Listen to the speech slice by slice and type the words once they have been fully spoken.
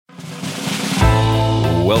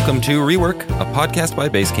Welcome to Rework, a podcast by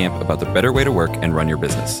Basecamp about the better way to work and run your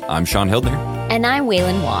business. I'm Sean Hildner. And I'm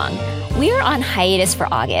Waylon Wong. We are on hiatus for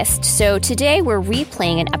August, so today we're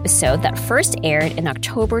replaying an episode that first aired in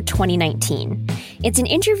October 2019. It's an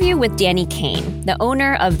interview with Danny Kane, the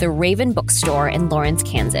owner of the Rerun bookstore in Lawrence,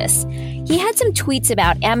 Kansas. He had some tweets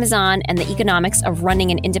about Amazon and the economics of running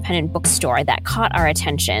an independent bookstore that caught our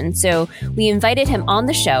attention, so we invited him on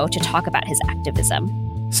the show to talk about his activism.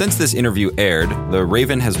 Since this interview aired, the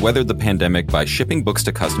Rerun has weathered the pandemic by shipping books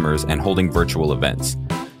to customers and holding virtual events.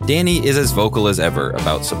 Danny is as vocal as ever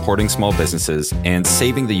about supporting small businesses and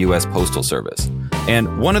saving the U.S. Postal Service.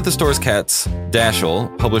 And one of the store's cats,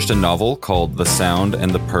 Dashiell, published a novel called The Sound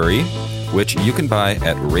and the Purry, which you can buy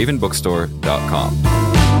at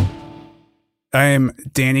ravenbookstore.com. I'm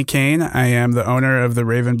Danny Kane. I am the owner of the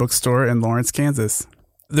Rerun bookstore in Lawrence, Kansas.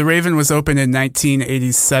 The Rerun was opened in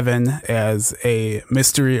 1987 as a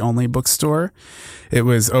mystery-only bookstore. It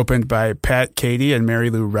was opened by Pat Cady and Mary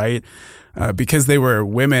Lou Wright. Because they were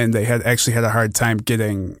women, they had a hard time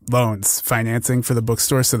getting loans, financing for the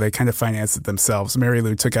bookstore, so they kind of financed it themselves. Mary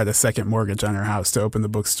Lou took out a second mortgage on her house to open the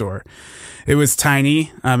bookstore. It was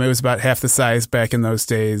tiny. It was about half the size back in those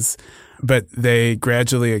days, but they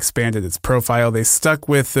gradually expanded its profile. They stuck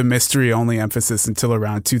with the mystery-only emphasis until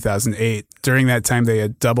around 2008. During that time, they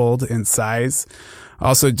had doubled in size.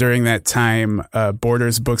 Also, during that time,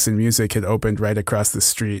 Borders Books and Music had opened right across the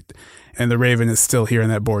street. And the Rerun is still here in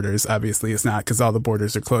that Borders. Obviously, it's not because all the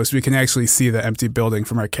Borders are closed. We can actually see the empty building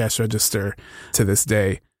from our cash register to this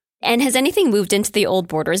day. And has anything moved into the old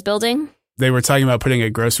Borders building? They were talking about putting a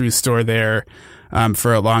grocery store there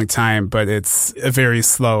for a long time, but it's a very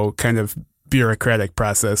slow kind of bureaucratic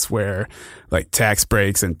process where like tax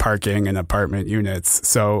breaks and parking and apartment units.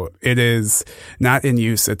 So it is not in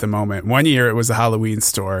use at the moment. One year it was a Halloween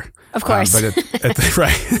store. Of course.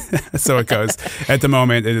 Right. So it goes. At the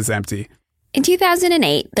moment it is empty. In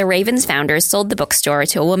 2008, the Rerun's founders sold the bookstore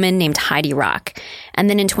to a woman named Heidi Rock. And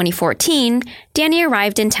then in 2014, Danny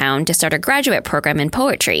arrived in town to start a graduate program in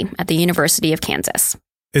poetry at the University of Kansas.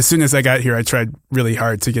 As soon as I got here, I tried really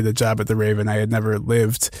hard to get a job at the Rerun. I had never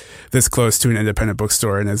lived this close to an independent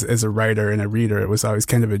bookstore. And as a writer and a reader, it was always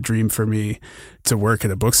kind of a dream for me to work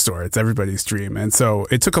at a bookstore. It's everybody's dream. And so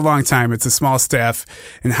it took a long time. It's a small staff.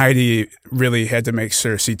 And Heidi really had to make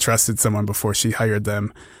sure she trusted someone before she hired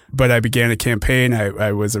them. But I began a campaign.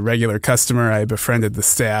 I was a regular customer. I befriended the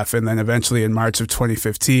staff. And then eventually in March of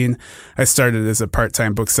 2015, I started as a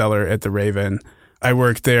part-time bookseller at the Rerun. I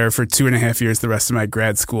worked there for 2.5 years, the rest of my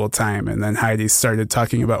grad school time. And then Heidi started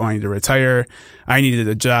talking about wanting to retire. I needed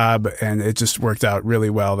a job, and it just worked out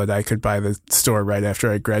really well that I could buy the store right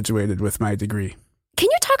after I graduated with my degree. Can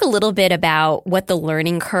you talk a little bit about what the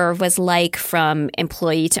learning curve was like from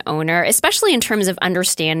employee to owner, especially in terms of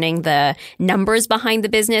understanding the numbers behind the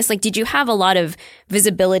business? Like, did you have a lot of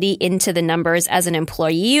visibility into the numbers as an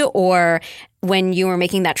employee, or when you were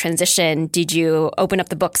making that transition, did you open up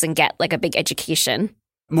the books and get like a big education?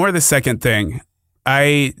 More the second thing.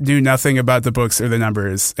 I knew nothing about the books or the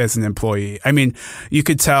numbers as an employee. I mean, you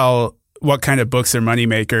could tell what kind of books are money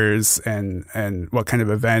makers and what kind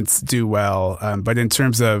of events do well. But in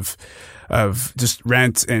terms of just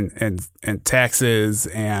rent and taxes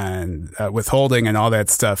and withholding and all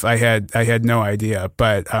that stuff, I had no idea.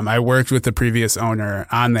 But I worked with the previous owner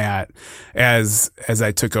on that as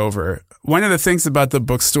I took over. One of the things about the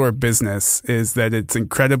bookstore business is that it's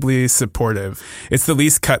incredibly supportive. It's the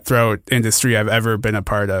least cutthroat industry I've ever been a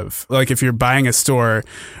part of. Like if you're buying a store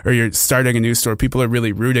or you're starting a new store, people are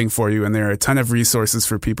really rooting for you, and there are a ton of resources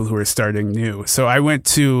for people who are starting new. So I went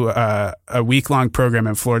to a week-long program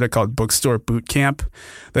in Florida called Bookstore Boot Camp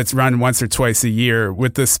that's run once or twice a year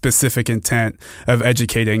with the specific intent of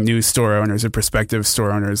educating new store owners or prospective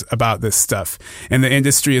store owners about this stuff. And the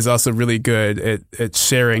industry is also really good at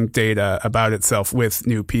sharing data about itself with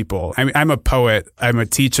new people. I mean, I'm a poet. I'm a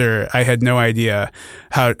teacher. I had no idea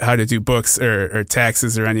how to do books or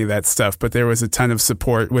taxes or any of that stuff, but there was a ton of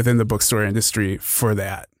support within the bookstore industry for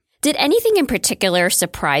that. Did anything in particular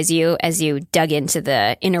surprise you as you dug into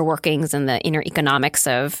the inner workings and the inner economics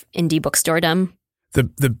of indie bookstoredom?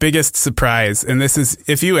 The biggest surprise, and this is,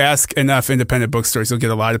 if you ask enough independent bookstores, you'll get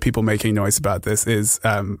a lot of people making noise about this, is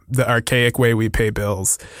the archaic way we pay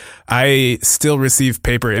bills. I still receive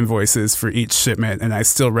paper invoices for each shipment, and I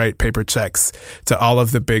still write paper checks to all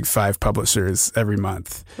of the big 5 publishers every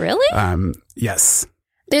month. Really? Yes.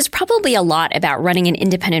 There's probably a lot about running an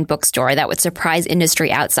independent bookstore that would surprise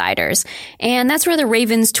industry outsiders, and that's where the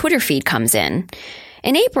Rerun's Twitter feed comes in.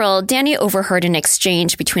 In April, Danny overheard an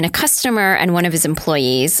exchange between a customer and one of his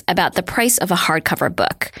employees about the price of a hardcover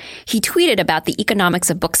book. He tweeted about the economics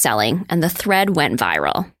of bookselling, and the thread went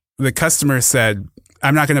viral. The customer said,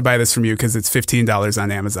 I'm not going to buy this from you because it's $15 on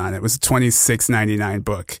Amazon. It was a $26.99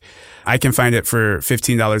 book. I can find it for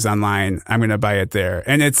 $15 online. I'm going to buy it there.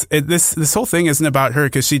 And this whole thing isn't about her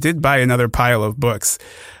because she did buy another pile of books.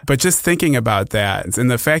 But just thinking about that and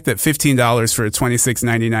the fact that $15 for a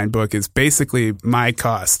 $26.99 book is basically my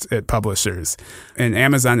cost at publishers. And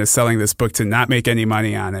Amazon is selling this book to not make any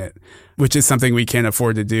money on it, which is something we can't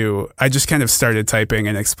afford to do. I just kind of started typing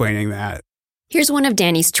and explaining that. Here's one of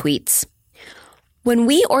Danny's tweets. When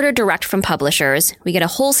we order direct from publishers, we get a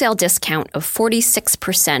wholesale discount of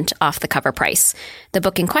 46% off the cover price. The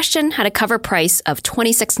book in question had a cover price of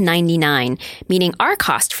 $26.99, meaning our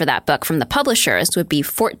cost for that book from the publishers would be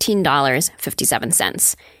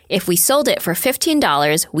 $14.57. If we sold it for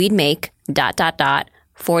 $15, we'd make ...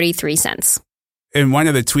 43 cents. In one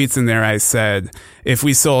of the tweets in there, I said, if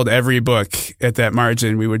we sold every book at that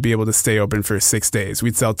margin, we would be able to stay open for 6 days.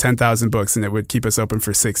 We'd sell 10,000 books and it would keep us open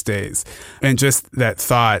for 6 days. And just that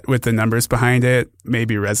thought with the numbers behind it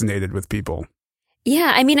maybe resonated with people.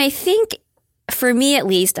 Yeah, I mean, I think for me, at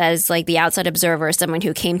least, as like the outside observer, someone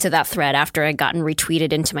who came to that thread after I'd gotten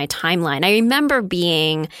retweeted into my timeline, I remember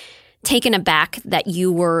being taken aback that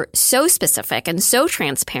you were so specific and so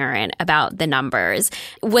transparent about the numbers.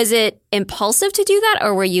 Was it impulsive to do that,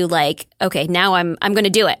 or were you like, okay, now I'm going to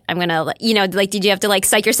do it. I'm going to, did you have to like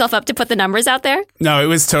psych yourself up to put the numbers out there? No, it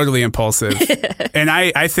was totally impulsive. And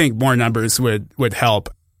I think more numbers would help.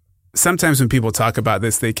 Sometimes when people talk about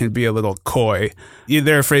this, they can be a little coy.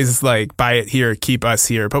 There are phrases like, buy it here, keep us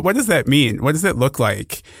here. But what does that mean? What does it look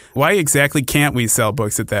like? Why exactly can't we sell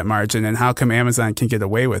books at that margin? And how come Amazon can get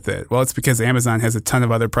away with it? Well, it's because Amazon has a ton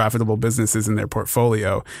of other profitable businesses in their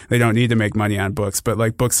portfolio. They don't need to make money on books, but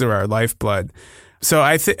like books are our lifeblood. So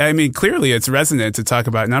I mean, clearly it's resonant to talk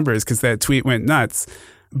about numbers because that tweet went nuts.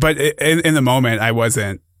 But in the moment, I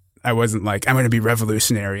wasn't like, I'm going to be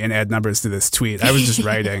revolutionary and add numbers to this tweet. I was just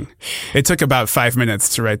writing. It took about 5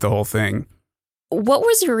 minutes to write the whole thing. What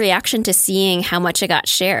was your reaction to seeing how much it got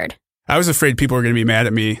shared? I was afraid people were going to be mad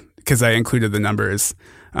at me because I included the numbers.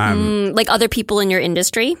 Like other people in your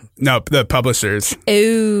industry? No, the publishers.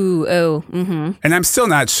 Mm-hmm. And I'm still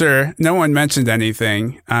not sure. No one mentioned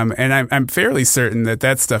anything. And I'm fairly certain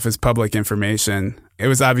that stuff is public information. It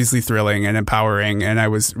was obviously thrilling and empowering, and I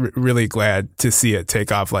was really glad to see it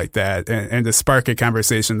take off like that and to spark a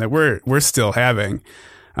conversation that we're still having,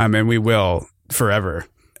 and we will forever.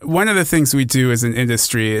 One of the things we do as an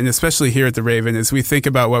industry, and especially here at the Raven, is we think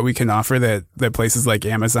about what we can offer that places like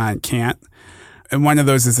Amazon can't. And one of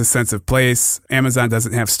those is a sense of place. Amazon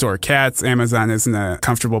doesn't have store cats. Amazon isn't a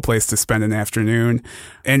comfortable place to spend an afternoon.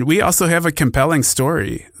 And we also have a compelling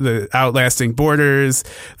story. The outlasting borders,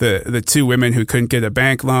 the two women who couldn't get a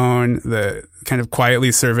bank loan, the kind of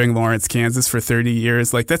quietly serving Lawrence, Kansas for 30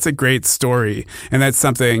 years. Like, that's a great story. And that's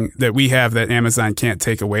something that we have that Amazon can't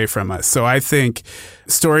take away from us. So I think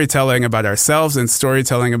storytelling about ourselves and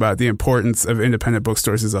storytelling about the importance of independent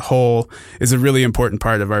bookstores as a whole is a really important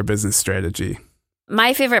part of our business strategy.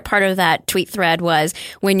 My favorite part of that tweet thread was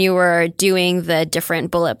when you were doing the different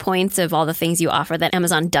bullet points of all the things you offer that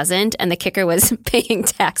Amazon doesn't, and the kicker was paying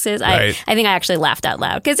taxes. Right. I think I actually laughed out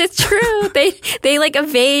loud because it's true. They like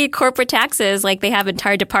evade corporate taxes. Like, they have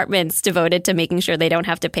entire departments devoted to making sure they don't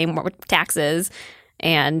have to pay more taxes.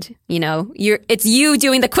 And, it's you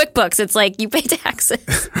doing the QuickBooks. It's like, you pay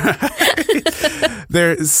taxes.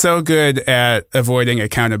 They're so good at avoiding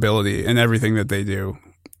accountability in everything that they do.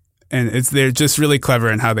 And they're just really clever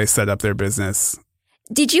in how they set up their business.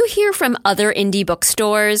 Did you hear from other indie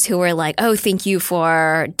bookstores who were like, oh, thank you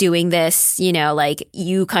for doing this? Like,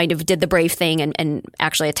 you kind of did the brave thing and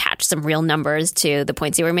actually attached some real numbers to the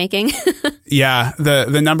points you were making? Yeah.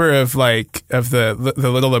 The number of the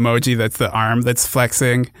little emoji that's the arm that's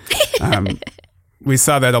flexing. We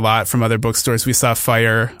saw that a lot from other bookstores. We saw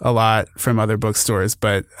fire a lot from other bookstores.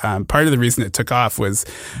 But part of the reason it took off was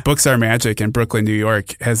Books Are Magic in Brooklyn, New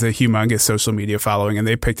York has a humongous social media following, and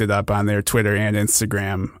they picked it up on their Twitter and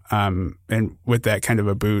Instagram. And with that kind of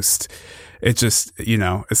a boost, it just,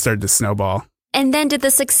 it started to snowball. And then did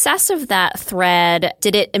the success of that thread,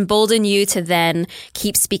 did it embolden you to then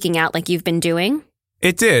keep speaking out like you've been doing?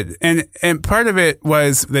 It did. And part of it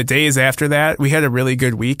was the days after that, we had a really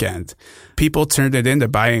good weekend. People turned it into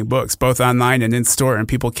buying books, both online and in store. And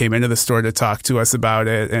people came into the store to talk to us about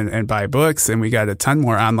it and buy books. And we got a ton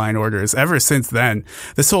more online orders. Ever since then,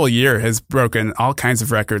 this whole year has broken all kinds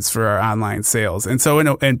of records for our online sales. And so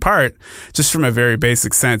in part, just from a very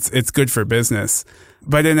basic sense, it's good for business.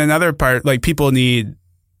 But in another part, like, people need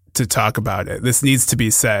to talk about it. This needs to be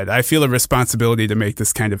said. I feel a responsibility to make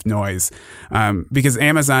this kind of noise because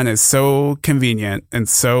Amazon is so convenient and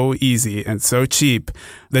so easy and so cheap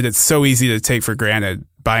that it's so easy to take for granted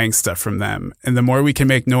buying stuff from them. And the more we can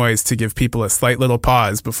make noise to give people a slight little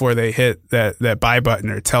pause before they hit that buy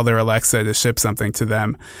button or tell their Alexa to ship something to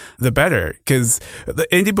them, the better. Because the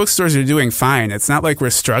indie bookstores are doing fine. It's not like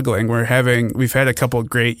we're struggling. We've had a couple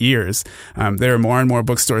great years. There are more and more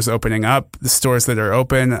bookstores opening up. The stores that are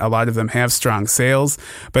open, a lot of them have strong sales,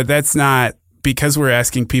 but that's not because we're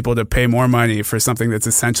asking people to pay more money for something that's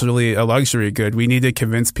essentially a luxury good. We need to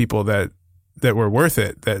convince people that we're worth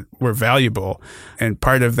it, that we're valuable. And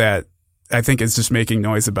part of that, I think, is just making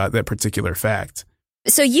noise about that particular fact.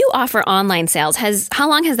 So you offer online sales. How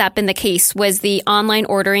long has that been the case? Was the online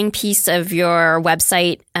ordering piece of your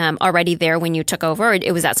website already there when you took over,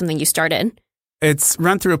 or was that something you started? It's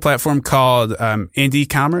run through a platform called Indie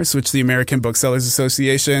Commerce, which the American Booksellers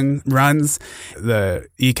Association runs. The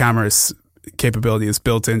e-commerce capability is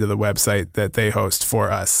built into the website that they host for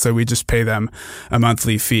us. So we just pay them a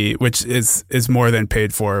monthly fee, which is more than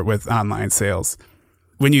paid for with online sales.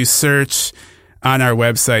 When you search on our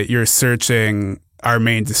website, you're searching our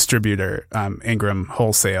main distributor, Ingram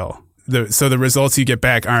Wholesale. So the results you get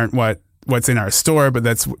back aren't what's in our store,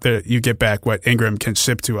 but you get back what Ingram can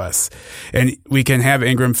ship to us. And we can have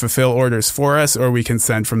Ingram fulfill orders for us, or we can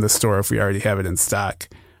send from the store if we already have it in stock.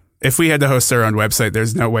 If we had to host our own website,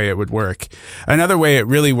 there's no way it would work. Another way it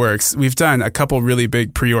really works, we've done a couple really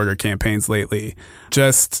big pre-order campaigns lately.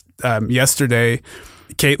 Just yesterday,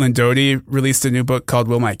 Caitlin Doty released a new book called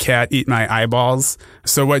Will My Cat Eat My Eyeballs?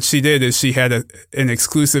 So what she did is she had an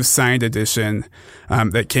exclusive signed edition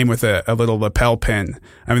that came with a little lapel pin.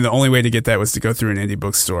 I mean, the only way to get that was to go through an indie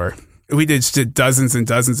bookstore. We did dozens and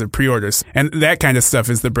dozens of pre-orders, and that kind of stuff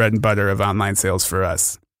is the bread and butter of online sales for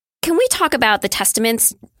us. Can we talk about the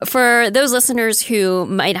Testaments? For those listeners who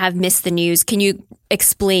might have missed the news, can you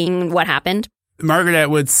explain what happened? Margaret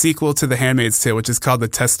Atwood's sequel to The Handmaid's Tale, which is called The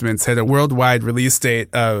Testaments, had a worldwide release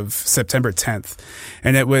date of September 10th.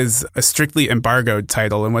 And it was a strictly embargoed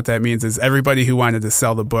title. And what that means is everybody who wanted to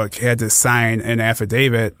sell the book had to sign an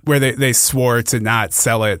affidavit where they swore to not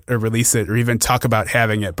sell it or release it or even talk about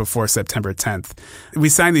having it before September 10th. We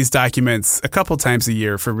signed these documents a couple times a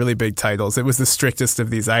year for really big titles. It was the strictest of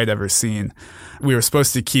these I'd ever seen. We were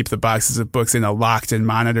supposed to keep the boxes of books in a locked and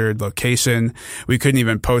monitored location. We couldn't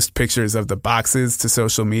even post pictures of the boxes to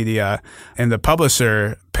social media. And the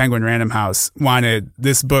publisher, Penguin Random House, wanted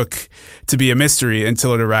this book to be a mystery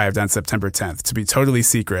until it arrived on September 10th, to be totally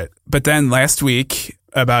secret. But then last week,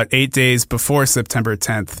 about 8 days before September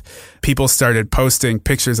 10th, people started posting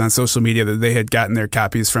pictures on social media that they had gotten their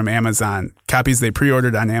copies from Amazon. Copies they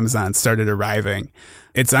pre-ordered on Amazon started arriving.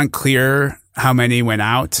 It's unclear how many went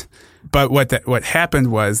out. But what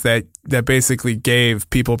happened was that basically gave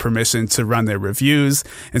people permission to run their reviews.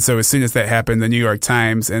 And so as soon as that happened, the New York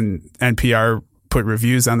Times and NPR put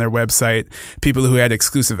reviews on their website. People who had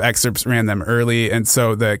exclusive excerpts ran them early. And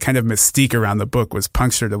so the kind of mystique around the book was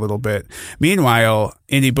punctured a little bit. Meanwhile,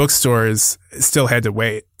 indie bookstores still had to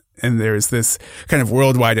wait. And there's this kind of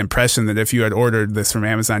worldwide impression that if you had ordered this from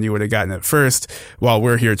Amazon, you would have gotten it first, while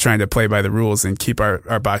we're here trying to play by the rules and keep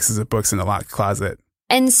our boxes of books in a locked closet.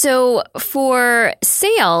 And so for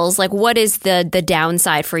sales, like, what is the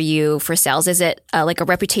downside for you for sales? Is it like a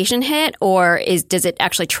reputation hit, or does it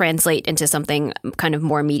actually translate into something kind of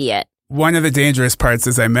more immediate? One of the dangerous parts,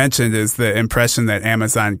 as I mentioned, is the impression that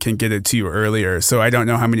Amazon can get it to you earlier. So I don't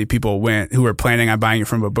know how many people who were planning on buying it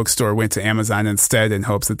from a bookstore went to Amazon instead in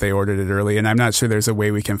hopes that they ordered it early. And I'm not sure there's a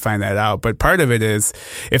way we can find that out. But part of it is,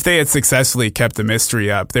 if they had successfully kept the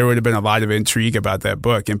mystery up, there would have been a lot of intrigue about that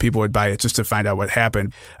book, and people would buy it just to find out what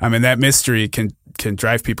happened. And that mystery can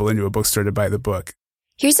drive people into a bookstore to buy the book.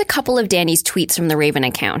 Here's a couple of Danny's tweets from the Raven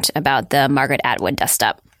account about the Margaret Atwood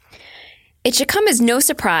dust-up. It should come as no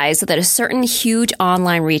surprise that a certain huge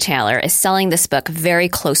online retailer is selling this book very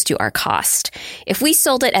close to our cost. If we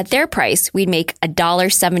sold it at their price, we'd make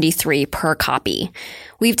 $1.73 per copy.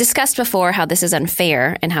 We've discussed before how this is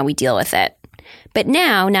unfair and how we deal with it. But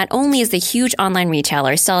now, not only is the huge online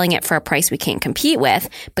retailer selling it for a price we can't compete with,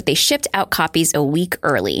 but they shipped out copies a week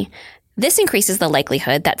early. This increases the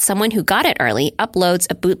likelihood that someone who got it early uploads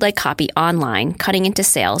a bootleg copy online, cutting into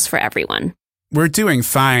sales for everyone. We're doing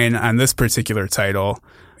fine on this particular title,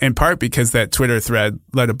 in part because that Twitter thread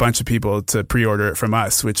led a bunch of people to pre-order it from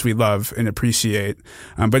us, which we love and appreciate.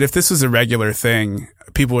 But if this was a regular thing,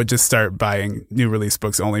 people would just start buying new release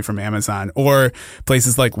books only from Amazon, or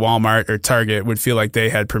places like Walmart or Target would feel like they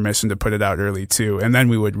had permission to put it out early too. And then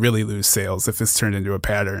we would really lose sales if this turned into a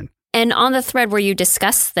pattern. And on the thread where you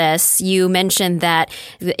discussed this, you mentioned that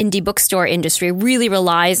the indie bookstore industry really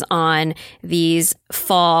relies on these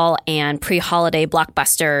fall and pre-holiday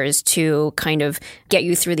blockbusters to kind of get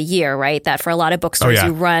you through the year, right? That for a lot of bookstores,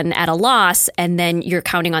 you run at a loss, and then you're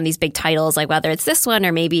counting on these big titles, like whether it's this one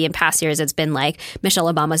or maybe in past years it's been like Michelle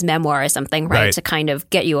Obama's memoir or something, right? To kind of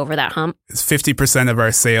get you over that hump. 50% of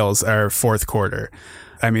our sales are fourth quarter.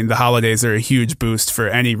 I mean, the holidays are a huge boost for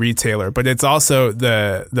any retailer, but it's also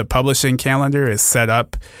the publishing calendar is set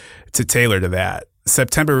up to tailor to that.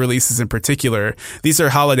 September releases in particular, these are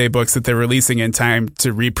holiday books that they're releasing in time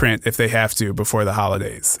to reprint if they have to before the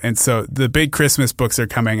holidays. And so the big Christmas books are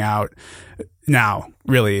coming out now,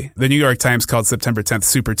 really. The New York Times called September 10th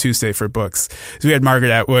Super Tuesday for books. So we had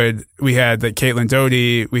Margaret Atwood, we had the Caitlin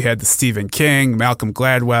Doughty, we had the Stephen King, Malcolm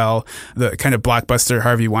Gladwell, the kind of blockbuster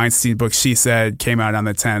Harvey Weinstein book She Said came out on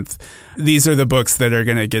the 10th. These are the books that are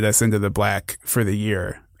going to get us into the black for the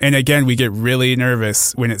year. And again, we get really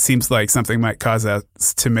nervous when it seems like something might cause us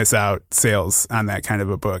to miss out sales on that kind of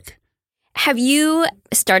a book. Have you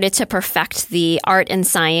started to perfect the art and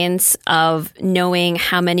science of knowing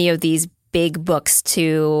how many of these big books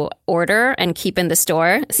to order and keep in the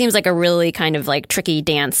store? It seems like a really kind of like tricky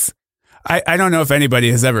dance. I don't know if anybody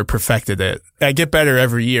has ever perfected it. I get better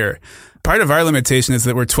every year. Part of our limitation is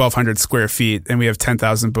that we're 1,200 square feet and we have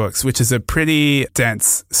 10,000 books, which is a pretty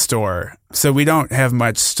dense store. So we don't have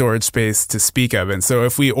much storage space to speak of. And so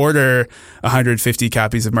if we order 150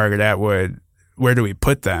 copies of Margaret Atwood, where do we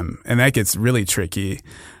put them? And that gets really tricky.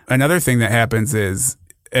 Another thing that happens is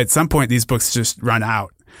at some point these books just run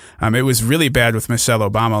out. It was really bad with Michelle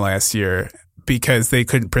Obama last year because they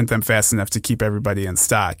couldn't print them fast enough to keep everybody in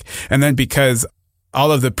stock. And then because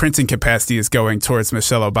all of the printing capacity is going towards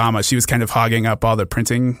Michelle Obama, she was kind of hogging up all the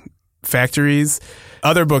printing factories.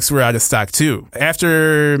 Other books were out of stock too.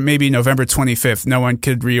 After maybe November 25th, no one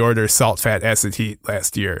could reorder Salt, Fat, Acid, Heat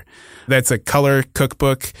last year. That's a color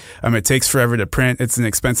cookbook. It takes forever to print. It's an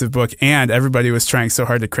expensive book. And everybody was trying so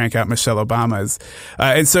hard to crank out Michelle Obama's.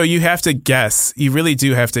 And so you have to guess. You really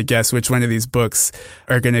do have to guess which one of these books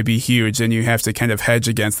are going to be huge. And you have to kind of hedge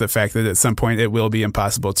against the fact that at some point it will be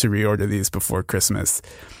impossible to reorder these before Christmas.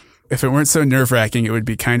 If it weren't so nerve-wracking, it would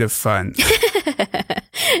be kind of fun.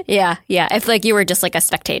 Yeah. If like you were just like a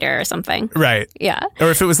spectator or something. Right. Yeah.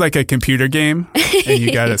 Or if it was like a computer game and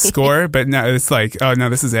you got a score, but no, it's like, oh no,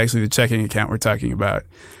 this is actually the checking account we're talking about.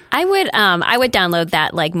 I would download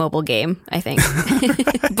that like mobile game, I think.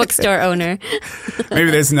 Bookstore owner.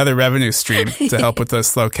 Maybe there's another revenue stream to help with those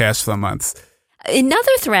slow cash flow months.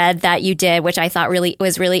 Another thread that you did, which I thought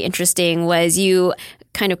was really interesting, was you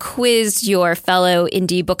kind of quizzed your fellow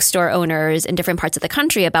indie bookstore owners in different parts of the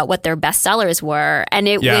country about what their bestsellers were. And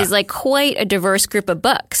it was like quite a diverse group of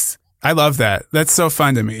books. I love that. That's so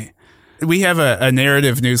fun to me. We have a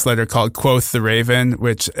narrative newsletter called Quoth the Raven,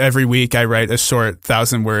 which every week I write a short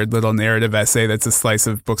 1,000-word little narrative essay that's a slice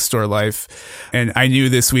of bookstore life. And I knew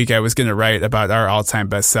this week I was going to write about our all-time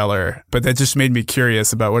bestseller, but that just made me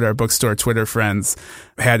curious about what our bookstore Twitter friends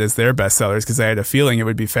had as their bestsellers, because I had a feeling it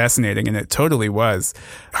would be fascinating, and it totally was.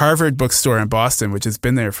 Harvard Bookstore in Boston, which has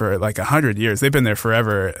been there for like 100 years. They've been there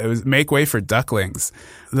forever. It was Make Way for Ducklings,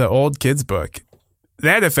 the old kids book.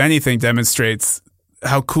 That, if anything, demonstrates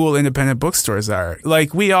how cool independent bookstores are.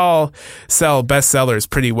 Like, we all sell bestsellers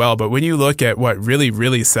pretty well, but when you look at what really,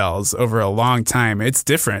 really sells over a long time, it's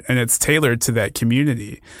different and it's tailored to that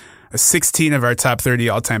community. 16 of our top 30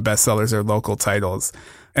 all-time bestsellers are local titles.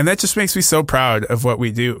 And that just makes me so proud of what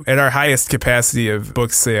we do. At our highest capacity of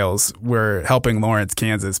book sales, we're helping Lawrence,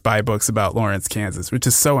 Kansas buy books about Lawrence, Kansas, which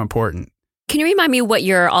is so important. Can you remind me what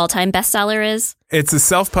your all-time bestseller is? It's a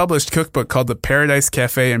self-published cookbook called the Paradise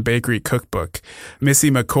Cafe and Bakery Cookbook.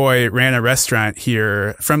 Missy McCoy ran a restaurant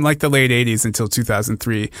here from like the late 80s until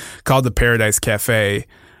 2003 called the Paradise Cafe.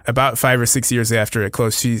 About 5 or 6 years after it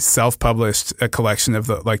closed, she self-published a collection of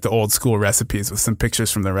the old school recipes with some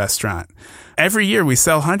pictures from the restaurant. Every year we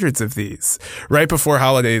sell hundreds of these. Right before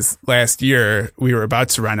holidays last year, we were about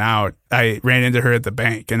to run out. I ran into her at the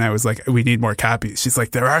bank and I was like, we need more copies. She's like,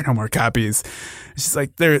 there are no more copies. She's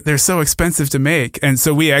like, they're so expensive to make. And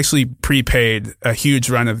so we actually prepaid a huge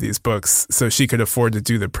run of these books so she could afford to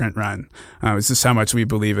do the print run. It's just how much we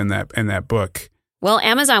believe in that book. Well,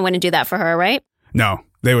 Amazon wouldn't do that for her, right? No.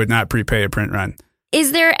 They would not prepay a print run.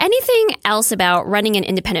 Is there anything else about running an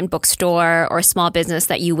independent bookstore or small business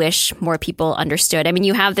that you wish more people understood? I mean,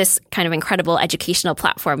 you have this kind of incredible educational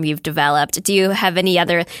platform you've developed. Do you have any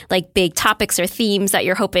other like big topics or themes that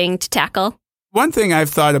you're hoping to tackle? One thing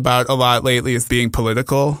I've thought about a lot lately is being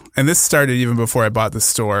political. And this started even before I bought the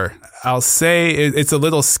store. I'll say it's a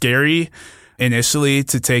little scary initially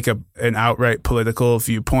to take an outright political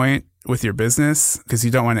viewpoint with your business because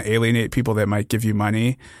you don't want to alienate people that might give you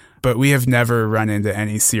money. But we have never run into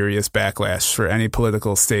any serious backlash for any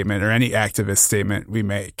political statement or any activist statement we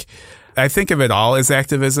make. I think of it all as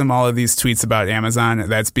activism, all of these tweets about Amazon,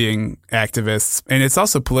 that's being activists. And it's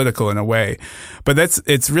also political in a way. But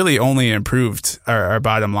it's really only improved our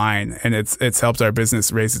bottom line, and it's helped our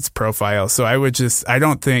business raise its profile. So I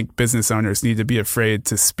don't think business owners need to be afraid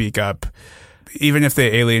to speak up. Even if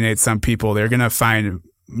they alienate some people, they're going to find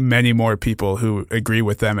many more people who agree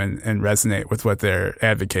with them and resonate with what they're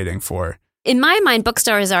advocating for. In my mind,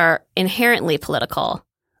 bookstores are inherently political.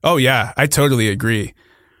 Oh, yeah, I totally agree.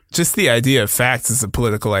 Just the idea of facts is a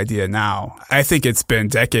political idea now. I think it's been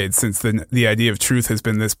decades since the idea of truth has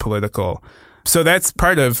been this political. So that's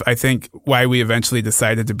part of, I think, why we eventually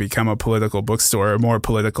decided to become a political bookstore, or more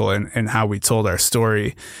political in how we told our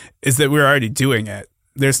story, is that we're already doing it.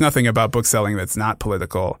 There's nothing about bookselling that's not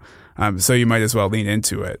political. So you might as well lean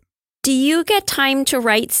into it. Do you get time to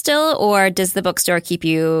write still, or does the bookstore keep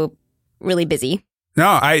you really busy?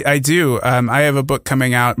 No, I do. I have a book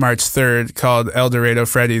coming out March 3rd called El Dorado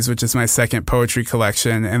Freddy's, which is my second poetry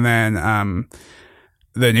collection. And then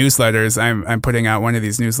the newsletters, I'm putting out one of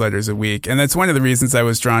these newsletters a week. And that's one of the reasons I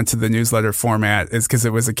was drawn to the newsletter format, is because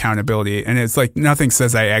it was accountability. And it's like nothing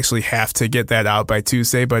says I actually have to get that out by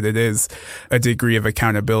Tuesday, but it is a degree of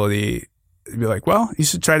accountability. Be like, well, you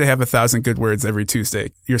should try to have 1,000 good words every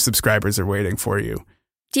Tuesday. Your subscribers are waiting for you.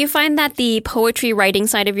 Do you find that the poetry writing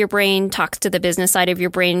side of your brain talks to the business side of your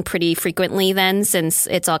brain pretty frequently then, since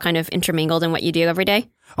it's all kind of intermingled in what you do every day?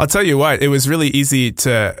 I'll tell you what, it was really easy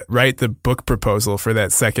to write the book proposal for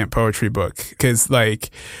that second poetry book because, like,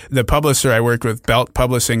 the publisher I worked with, Belt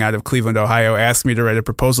Publishing out of Cleveland, Ohio, asked me to write a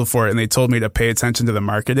proposal for it, and they told me to pay attention to the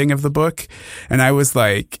marketing of the book. And I was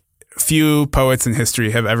like, few poets in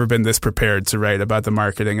history have ever been this prepared to write about the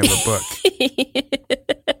marketing of a book.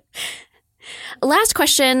 Last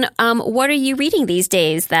question. What are you reading these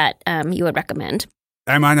days that you would recommend?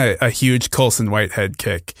 I'm on a huge Colson Whitehead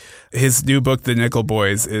kick. His new book, The Nickel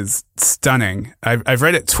Boys, is stunning. I've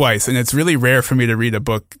read it twice, and it's really rare for me to read a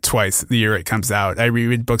book twice the year it comes out. I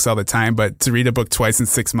reread books all the time, but to read a book twice in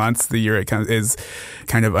 6 months the year it comes is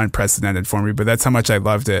kind of unprecedented for me, but that's how much I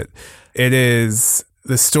loved it. It is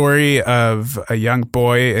the story of a young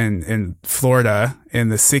boy in Florida in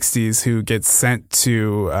the 60s who gets sent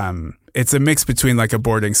to it's a mix between like a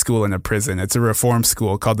boarding school and a prison. It's a reform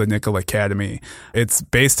school called the Nickel Academy. It's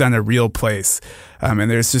based on a real place.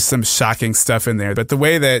 And there's just some shocking stuff in there. But the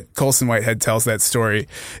way that Colson Whitehead tells that story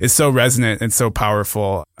is so resonant and so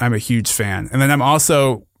powerful. I'm a huge fan. And then I'm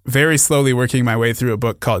also very slowly working my way through a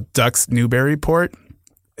book called Duck's Newburyport.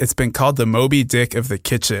 It's been called the Moby Dick of the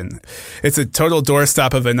Kitchen. It's a total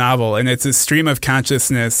doorstop of a novel, and it's a stream of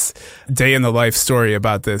consciousness, day in the life story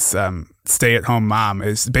about this stay-at-home mom.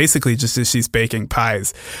 It's basically just as she's baking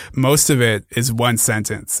pies. Most of it is one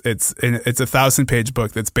sentence. It's a 1,000-page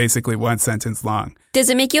book that's basically one sentence long. Does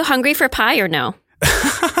it make you hungry for pie or no?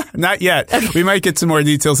 Not yet. Okay. We might get some more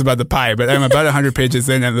details about the pie, but I'm about 100 pages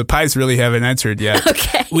in, and the pies really haven't entered yet.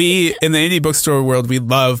 Okay. We, in the indie bookstore world, we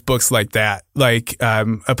love books like that. Like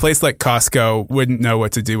a place like Costco wouldn't know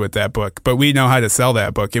what to do with that book, but we know how to sell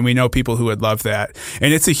that book, and we know people who would love that.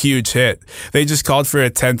 And it's a huge hit. They just called for a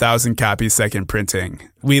 10,000 copy second printing.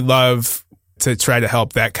 We love to try to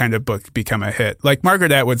help that kind of book become a hit. Like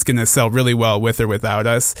Margaret Atwood's going to sell really well with or without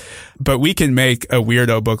us, but we can make a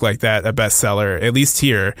weirdo book like that a bestseller, at least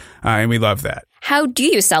here, and we love that. How do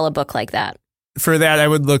you sell a book like that? For that, I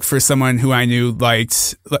would look for someone who I knew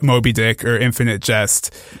liked Moby Dick or Infinite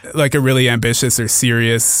Jest, like a really ambitious or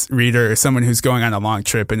serious reader, or someone who's going on a long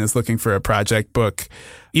trip and is looking for a project book.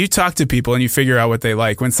 You talk to people and you figure out what they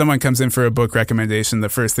like. When someone comes in for a book recommendation, the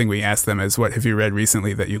first thing we ask them is, what have you read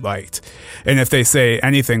recently that you liked? And if they say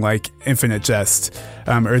anything like Infinite Jest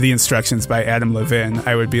or The Instructions by Adam Levine,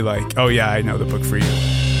 I would be like, oh yeah, I know the book for you.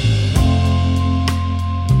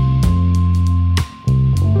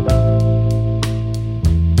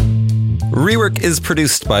 Rework is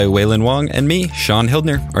produced by Waylon Wong and me, Sean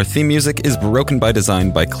Hildner. Our theme music is Broken by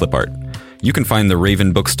Design by Clipart. You can find the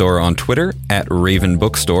Raven Bookstore on Twitter at Raven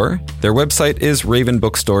Bookstore. Their website is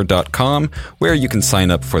ravenbookstore.com, where you can sign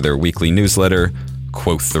up for their weekly newsletter,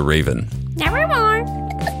 Quoth the Raven. Nevermore.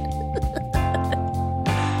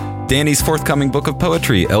 Danny's forthcoming book of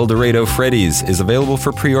poetry, El Dorado Freddy's, is available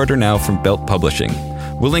for pre-order now from Belt Publishing.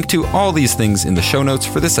 We'll link to all these things in the show notes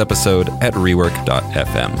for this episode at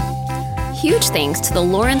rework.fm. Huge thanks to the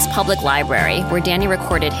Lawrence Public Library, where Danny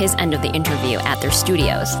recorded his end of the interview at their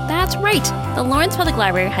studios. That's right, the Lawrence Public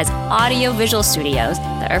Library has audio-visual studios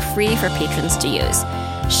that are free for patrons to use.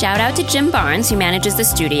 Shout out to Jim Barnes, who manages the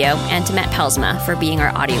studio, and to Matt Pelsma for being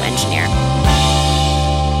our audio engineer.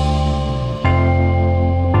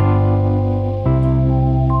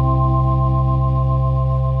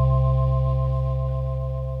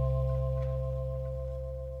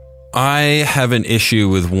 I have an issue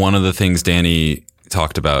with one of the things Danny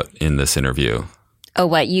talked about in this interview. Oh,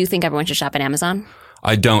 what? You think everyone should shop at Amazon?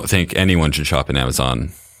 I don't think anyone should shop at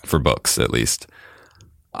Amazon, for books at least.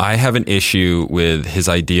 I have an issue with his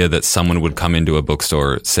idea that someone would come into a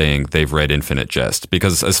bookstore saying they've read Infinite Jest,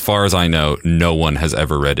 because as far as I know, no one has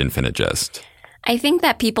ever read Infinite Jest. I think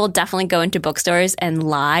that people definitely go into bookstores and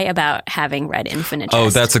lie about having read Infinite Jest. Oh,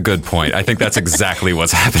 that's a good point. I think that's exactly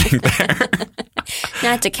what's happening there.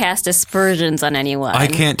 Not to cast aspersions on anyone. I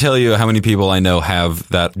can't tell you how many people I know have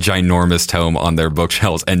that ginormous tome on their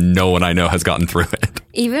bookshelves, and no one I know has gotten through it.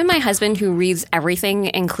 Even my husband, who reads everything,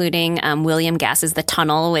 including William Gass's The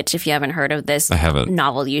Tunnel, which if you haven't heard of this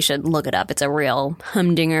novel, you should look it up. It's a real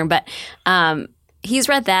humdinger. But he's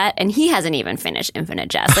read that, and he hasn't even finished Infinite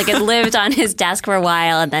Jest. Like, it lived on his desk for a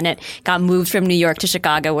while, and then it got moved from New York to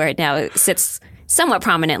Chicago, where it now sits somewhat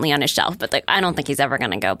prominently on his shelf. But I don't think he's ever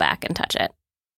going to go back and touch it.